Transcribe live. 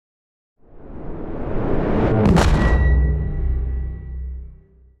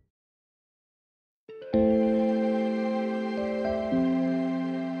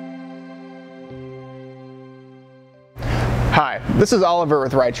This is Oliver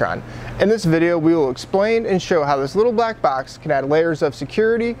with Ritron. In this video, we will explain and show how this little black box can add layers of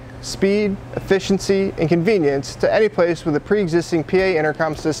security, speed, efficiency, and convenience to any place with a pre-existing PA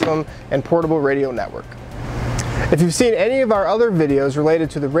intercom system and portable radio network. If you've seen any of our other videos related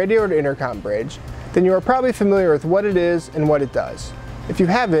to the Radio-To-Intercom Bridge, then you are probably familiar with what it is and what it does. If you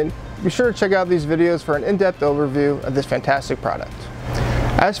haven't, be sure to check out these videos for an in-depth overview of this fantastic product.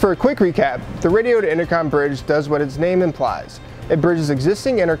 As for a quick recap, the Radio-To-Intercom Bridge does what its name implies. It bridges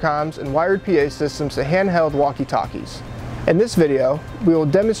existing intercoms and wired PA systems to handheld walkie-talkies. In this video, we will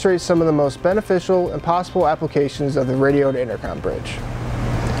demonstrate some of the most beneficial and possible applications of the Radio-To-Intercom Bridge.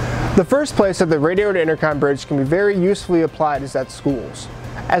 The first place that the Radio-To-Intercom Bridge can be very usefully applied is at schools.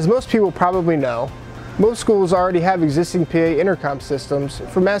 As most people probably know, most schools already have existing PA intercom systems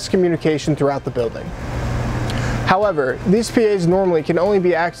for mass communication throughout the building. However, these PAs normally can only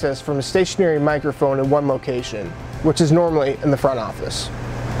be accessed from a stationary microphone in one location, which is normally in the front office.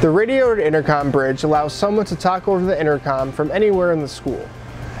 The Radio-To-Intercom Bridge allows someone to talk over the intercom from anywhere in the school,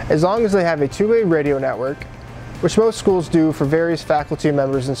 as long as they have a two-way radio network, which most schools do for various faculty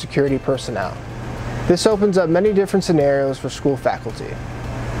members and security personnel. This opens up many different scenarios for school faculty.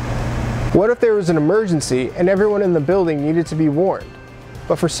 What if there was an emergency and everyone in the building needed to be warned,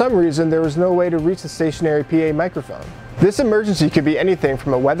 but for some reason there was no way to reach the stationary PA microphone? This emergency could be anything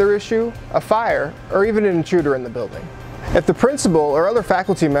from a weather issue, a fire, or even an intruder in the building. If the principal or other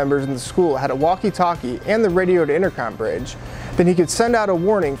faculty members in the school had a walkie-talkie and the Radio-To-Intercom Bridge, then he could send out a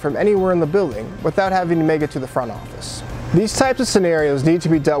warning from anywhere in the building without having to make it to the front office. These types of scenarios need to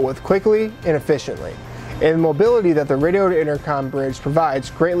be dealt with quickly and efficiently, and the mobility that the Radio-To-Intercom Bridge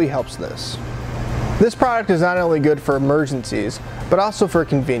provides greatly helps this. This product is not only good for emergencies, but also for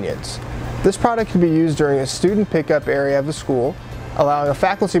convenience. This product can be used during a student pickup area of the school, allowing a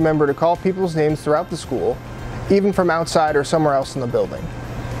faculty member to call people's names throughout the school, even from outside or somewhere else in the building.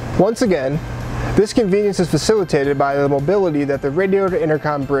 Once again, this convenience is facilitated by the mobility that the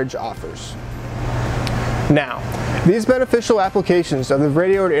Radio-To-Intercom Bridge offers. Now, these beneficial applications of the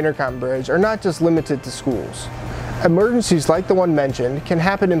Radio-To-Intercom Bridge are not just limited to schools. Emergencies like the one mentioned can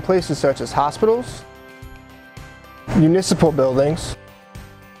happen in places such as hospitals, municipal buildings,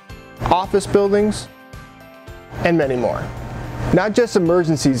 office buildings, and many more. Not just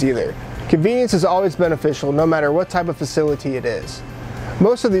emergencies either. Convenience is always beneficial no matter what type of facility it is.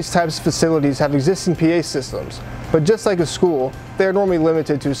 Most of these types of facilities have existing PA systems, but just like a school, they are normally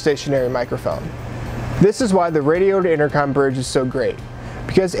limited to a stationary microphone. This is why the Radio-To-Intercom Bridge is so great,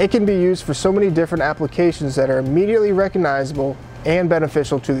 because it can be used for so many different applications that are immediately recognizable and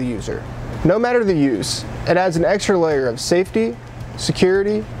beneficial to the user. No matter the use, it adds an extra layer of safety,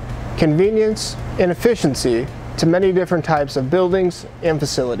 security, convenience, and efficiency to many different types of buildings and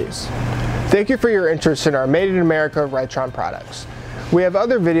facilities. Thank you for your interest in our Made in America Ritron products. We have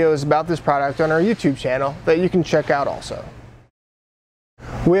other videos about this product on our YouTube channel that you can check out also.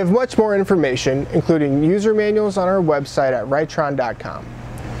 We have much more information, including user manuals, on our website at Ritron.com.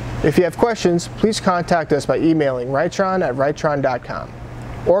 If you have questions, please contact us by emailing Ritron@Ritron.com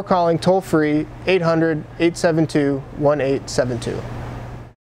or calling toll-free 800-872-1872.